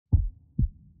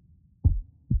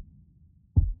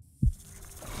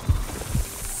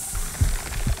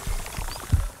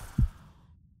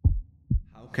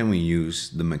can we use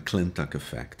the McClintock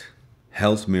effect,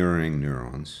 health mirroring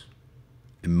neurons,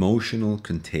 emotional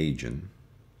contagion,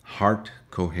 heart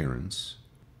coherence,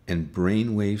 and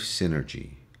brainwave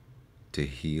synergy to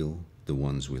heal the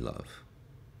ones we love?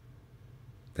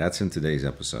 That's in today's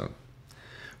episode.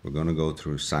 We're going to go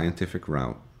through a scientific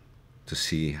route to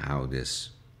see how this,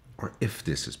 or if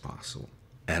this is possible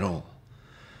at all.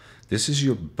 This is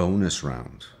your bonus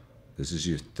round. This is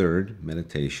your third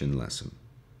meditation lesson.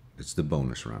 It's the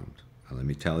bonus round. Now, let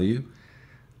me tell you,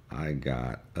 I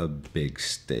got a big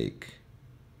steak.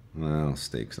 Well,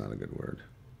 steak's not a good word.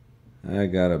 I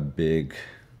got a big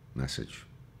message.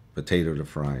 Potato to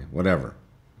fry, whatever.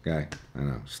 Okay? I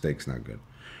know, steak's not good.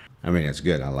 I mean, it's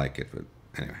good. I like it, but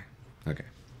anyway. Okay.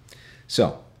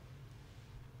 So,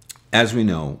 as we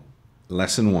know,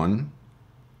 lesson 1,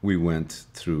 we went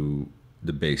through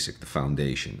the basic, the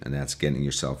foundation, and that's getting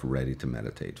yourself ready to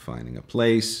meditate, finding a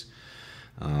place,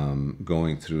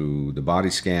 going through the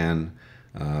body scan,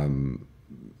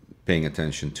 paying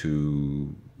attention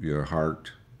to your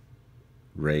heart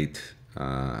rate,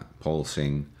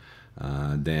 pulsing,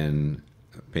 then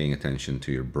paying attention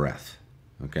to your breath,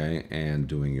 okay, and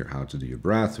doing your how to do your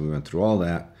breath. We went through all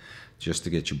that just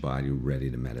to get your body ready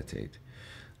to meditate.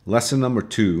 Lesson number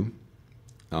 2,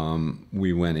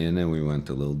 we went in and we went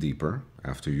a little deeper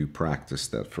after you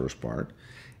practiced that first part,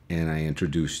 and I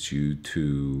introduced you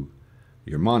to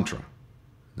your mantra.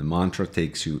 The mantra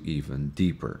takes you even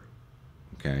deeper,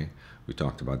 okay? We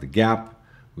talked about the gap,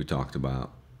 we talked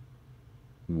about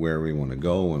where we want to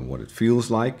go and what it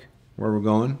feels like, where we're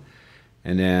going,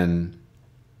 and then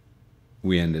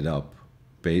we ended up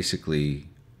basically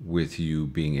with you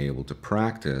being able to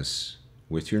practice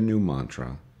with your new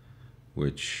mantra,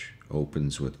 which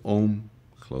opens with Om,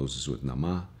 closes with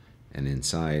Nama, and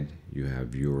inside you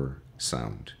have your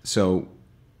sound. So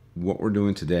what we're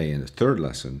doing today in the third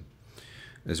lesson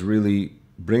is really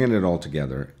bringing it all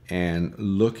together and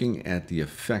looking at the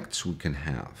effects we can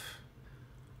have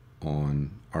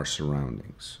on our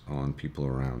surroundings, on people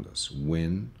around us,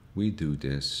 when we do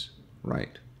this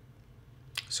right.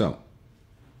 So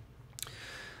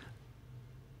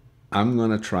I'm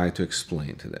going to try to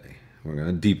explain today. We're going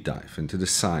to deep dive into the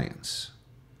science.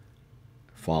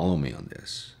 Follow me on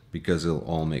this because it'll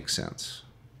all make sense.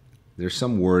 There's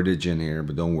some wordage in here,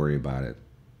 but don't worry about it.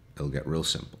 It'll get real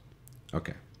simple.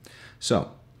 Okay,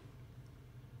 so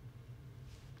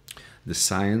the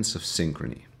science of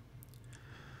synchrony.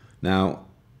 Now,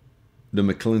 the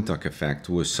McClintock effect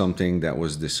was something that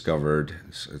was discovered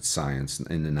at science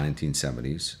in the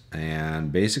 1970s.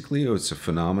 And basically, it's a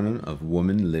phenomenon of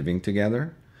women living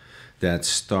together that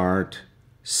start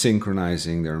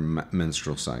synchronizing their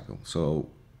menstrual cycle. So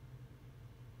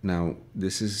now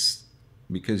this is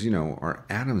because, you know, our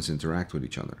atoms interact with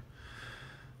each other.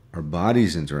 Our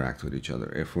bodies interact with each other.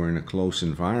 If we're in a close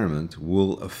environment,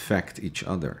 we'll affect each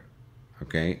other,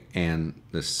 okay? And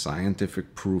the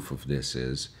scientific proof of this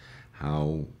is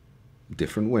how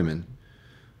different women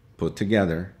put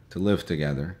together to live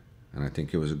together, and I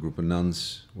think it was a group of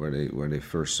nuns where they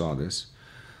first saw this,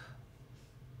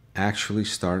 actually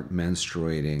start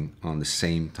menstruating on the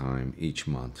same time each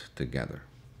month together.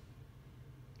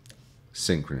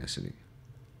 Synchronicity.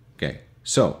 Okay,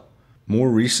 so more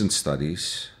recent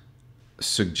studies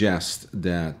suggest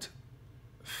that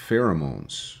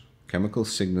pheromones, chemical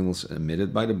signals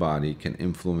emitted by the body, can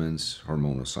influence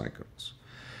hormonal cycles.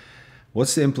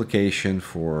 What's the implication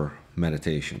for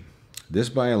meditation? This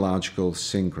biological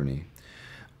synchrony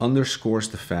underscores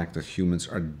the fact that humans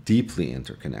are deeply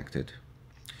interconnected.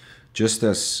 Just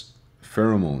as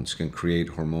pheromones can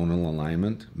create hormonal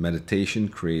alignment, meditation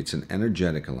creates an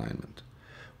energetic alignment.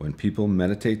 When people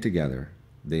meditate together,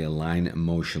 they align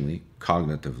emotionally,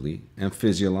 cognitively, and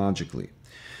physiologically.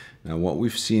 Now, what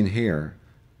we've seen here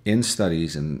in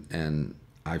studies, and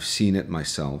I've seen it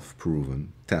myself,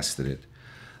 proven, tested it,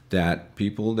 that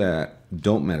people that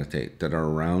don't meditate, that are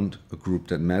around a group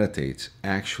that meditates,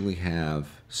 actually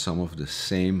have some of the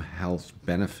same health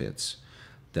benefits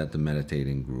that the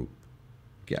meditating group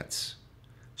gets.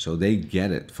 So they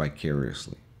get it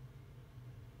vicariously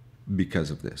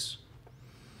because of this.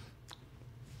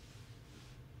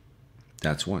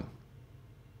 That's one.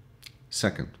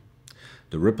 Second,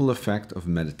 the ripple effect of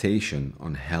meditation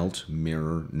on health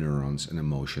mirror neurons and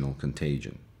emotional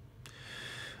contagion.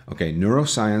 Okay,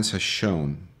 neuroscience has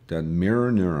shown that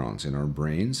mirror neurons in our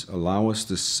brains allow us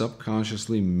to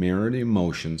subconsciously mirror the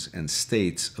emotions and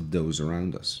states of those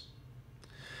around us.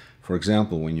 For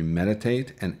example, when you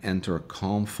meditate and enter a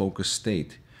calm, focused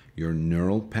state, your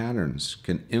neural patterns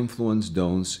can influence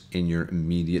those in your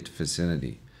immediate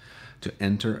vicinity to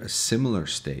enter a similar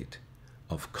state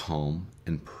of calm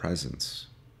and presence.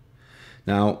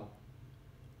 Now,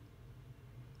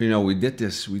 we did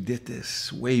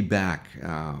this way back.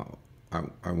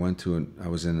 I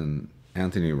was in an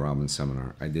Anthony Robbins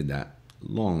seminar. I did that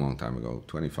long time ago,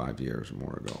 25 years or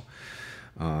more ago,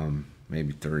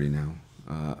 maybe 30 now.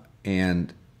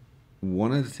 And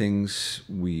one of the things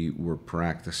we were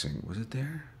practicing, was it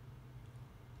there?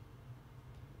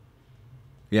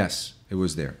 Yes, it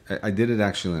was there. I did it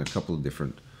actually in a couple of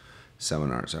different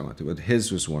seminars I went to, but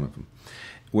his was one of them,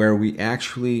 where we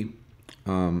actually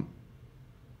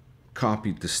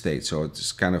copied the state. So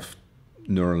it's kind of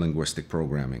neurolinguistic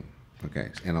programming,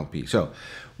 okay, NLP. So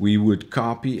we would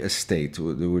copy a state.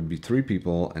 There would be three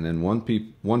people, and then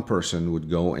one person would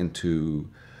go into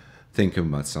thinking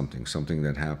about something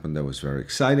that happened that was very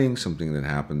exciting, something that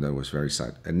happened that was very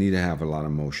sad. I need to have a lot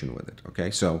of emotion with it,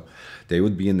 okay? So they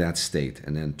would be in that state,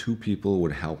 and then two people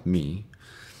would help me,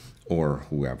 or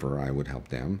whoever, I would help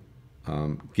them,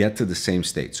 get to the same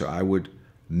state. So I would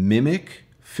mimic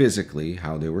physically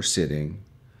how they were sitting.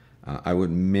 I would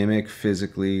mimic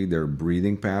physically their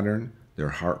breathing pattern, their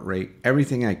heart rate,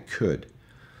 everything I could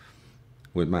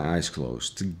with my eyes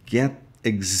closed to get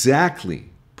exactly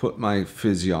put my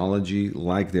physiology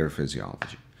like their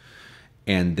physiology.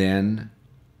 And then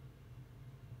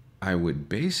I would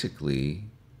basically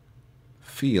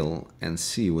feel and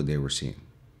see what they were seeing.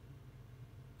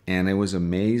 And it was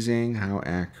amazing how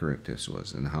accurate this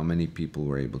was and how many people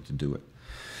were able to do it.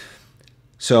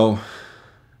 So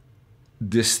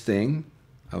this thing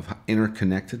of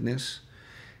interconnectedness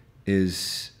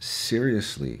is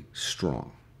seriously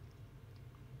strong.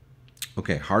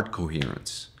 Okay, heart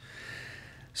coherence.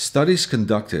 Studies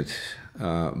conducted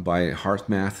by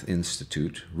HeartMath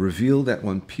Institute reveal that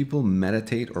when people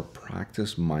meditate or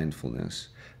practice mindfulness,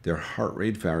 their heart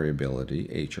rate variability,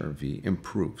 HRV,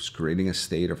 improves, creating a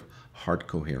state of heart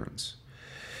coherence.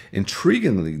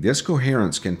 Intriguingly, this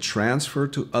coherence can transfer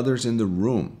to others in the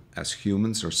room, as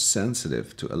humans are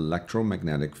sensitive to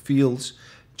electromagnetic fields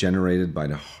generated by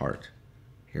the heart.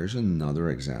 Here's another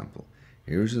example.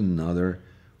 Here's another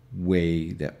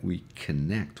way that we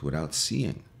connect without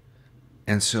seeing.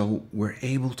 And so we're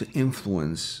able to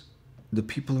influence the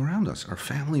people around us, our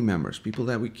family members, people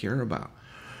that we care about.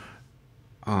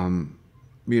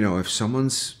 If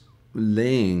someone's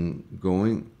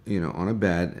going on a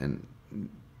bed and,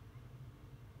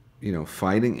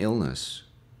 fighting illness,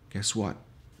 guess what?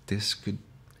 This could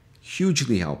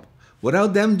hugely help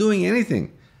without them doing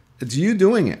anything. It's you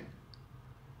doing it.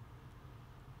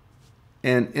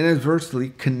 And inadvertently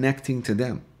connecting to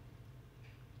them.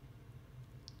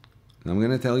 And I'm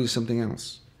going to tell you something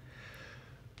else.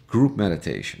 Group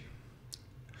meditation.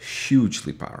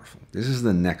 Hugely powerful. This is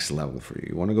the next level for you.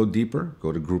 You want to go deeper?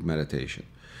 Go to group meditation.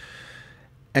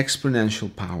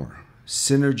 Exponential power.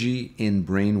 Synergy in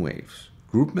brainwaves.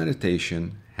 Group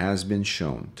meditation has been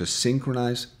shown to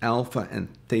synchronize alpha and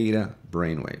theta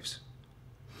brainwaves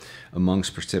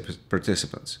amongst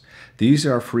participants. These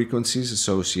are frequencies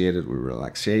associated with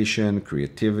relaxation,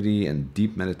 creativity, and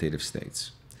deep meditative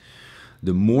states.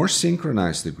 The more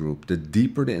synchronized the group, the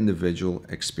deeper the individual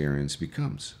experience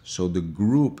becomes. So the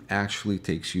group actually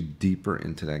takes you deeper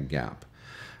into that gap,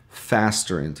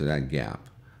 faster into that gap.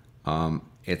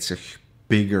 It's a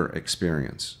bigger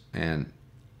experience. And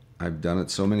I've done it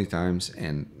so many times,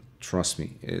 and trust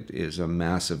me, it is a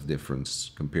massive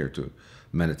difference compared to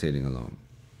meditating alone.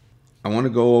 I want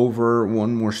to go over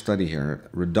one more study here,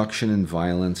 reduction in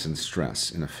violence and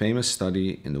stress. In a famous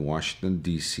study in the Washington,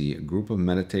 D.C., a group of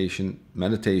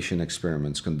meditation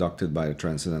experiments conducted by the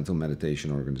Transcendental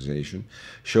Meditation Organization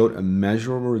showed a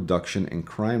measurable reduction in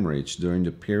crime rates during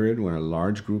the period when a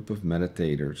large group of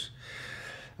meditators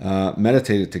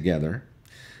meditated together.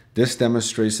 This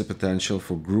demonstrates the potential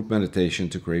for group meditation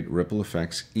to create ripple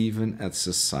effects even at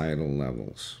societal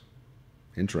levels.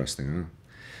 Interesting, huh?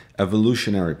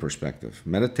 Evolutionary perspective.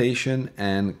 Meditation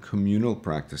and communal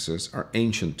practices are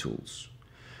ancient tools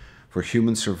for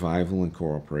human survival and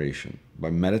cooperation.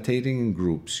 By meditating in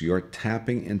groups, you are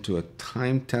tapping into a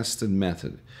time-tested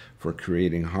method for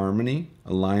creating harmony,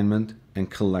 alignment,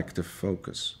 and collective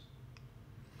focus.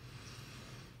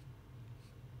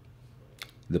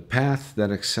 The path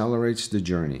that accelerates the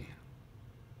journey.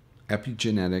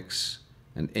 Epigenetics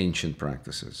and ancient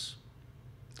practices.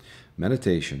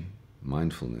 Meditation,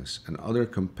 mindfulness, and other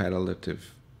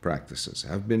competitive practices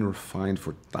have been refined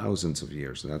for thousands of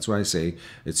years. And that's why I say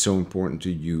it's so important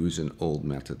to use an old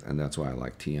method, and that's why I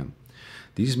like TM.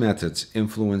 These methods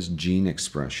influence gene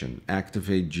expression,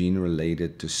 activate gene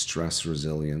related to stress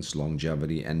resilience,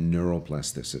 longevity, and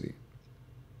neuroplasticity.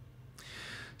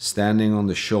 Standing on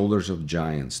the shoulders of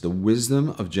giants, the wisdom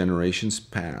of generations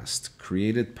past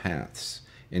created paths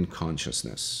in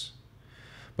consciousness.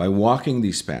 By walking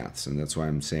these paths, and that's why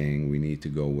I'm saying we need to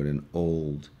go with an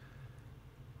old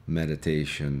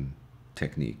meditation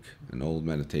technique, an old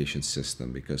meditation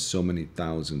system, because so many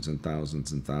thousands and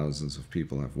thousands and thousands of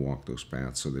people have walked those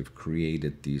paths, so they've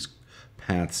created these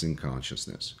paths in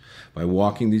consciousness. By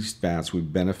walking these paths, we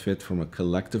benefit from a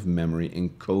collective memory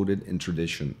encoded in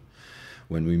tradition.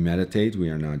 When we meditate, we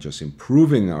are not just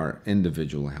improving our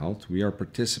individual health, we are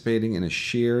participating in a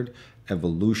shared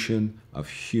evolution of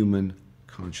human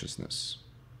consciousness.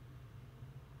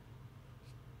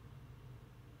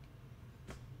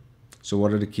 So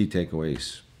what are the key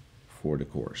takeaways for the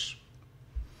course?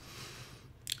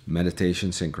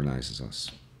 Meditation synchronizes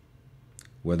us.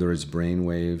 Whether it's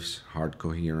brainwaves, heart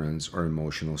coherence, or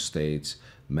emotional states,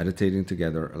 meditating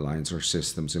together aligns our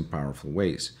systems in powerful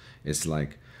ways. It's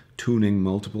like tuning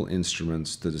multiple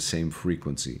instruments to the same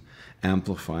frequency,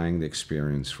 amplifying the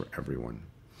experience for everyone.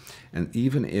 And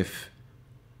even if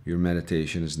your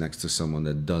meditation is next to someone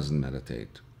that doesn't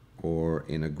meditate, or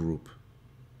in a group,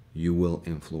 you will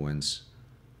influence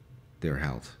their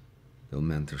health, their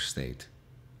mental state,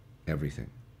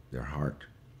 everything, their heart.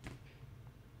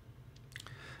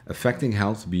 Affecting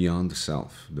health beyond the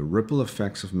self. The ripple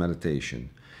effects of meditation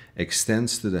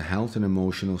extends to the health and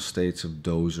emotional states of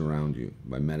those around you.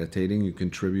 By meditating, you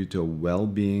contribute to a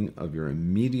well-being of your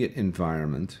immediate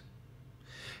environment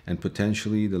and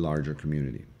potentially the larger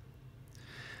community.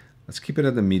 Let's keep it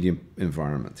at the medium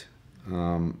environment.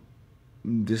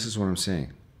 This is what I'm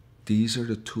saying. These are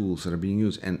the tools that are being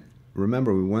used. And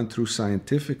remember, we went through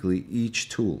scientifically each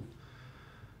tool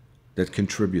that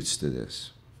contributes to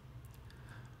this.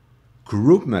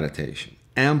 Group meditation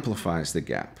amplifies the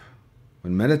gap.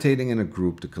 When meditating in a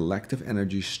group, the collective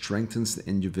energy strengthens the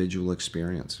individual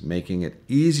experience, making it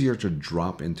easier to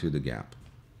drop into the gap.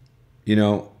 You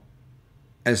know,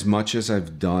 as much as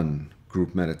I've done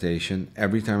group meditation,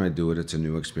 every time I do it, it's a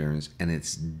new experience, and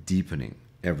it's deepening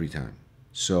every time.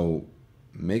 So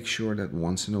make sure that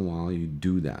once in a while you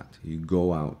do that. You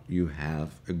go out, you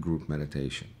have a group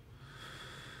meditation.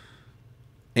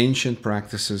 Ancient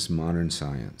practices, modern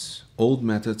science. Old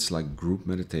methods like group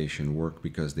meditation work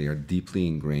because they are deeply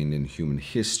ingrained in human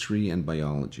history and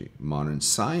biology. Modern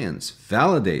science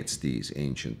validates these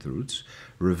ancient truths,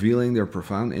 revealing their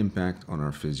profound impact on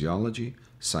our physiology,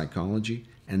 psychology,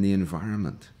 and the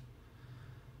environment.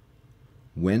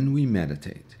 When we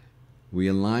meditate, we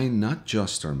align not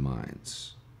just our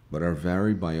minds, but our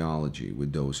very biology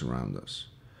with those around us.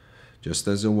 Just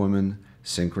as a woman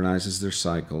synchronizes their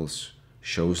cycles,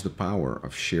 shows the power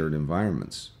of shared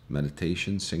environments,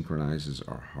 meditation synchronizes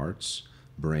our hearts,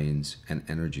 brains, and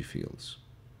energy fields.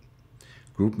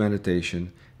 Group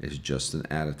meditation is just an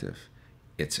additive.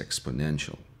 It's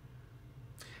exponential,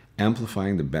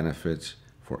 amplifying the benefits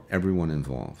for everyone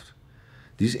involved.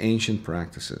 These ancient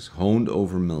practices, honed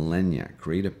over millennia,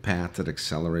 create a path that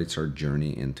accelerates our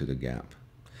journey into the gap,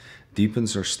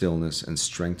 deepens our stillness, and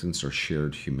strengthens our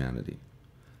shared humanity.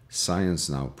 Science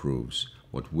now proves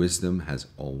what wisdom has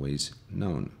always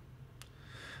known.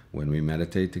 When we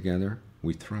meditate together,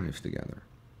 we thrive together.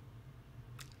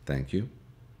 Thank you.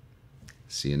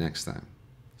 See you next time.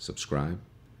 Subscribe,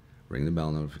 ring the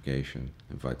bell notification,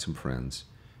 invite some friends,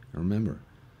 and remember,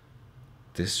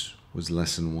 this was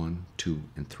lesson 1, 2,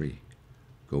 and 3.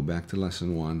 Go back to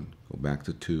lesson 1, go back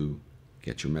to 2,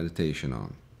 get your meditation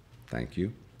on. Thank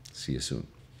you. See you soon.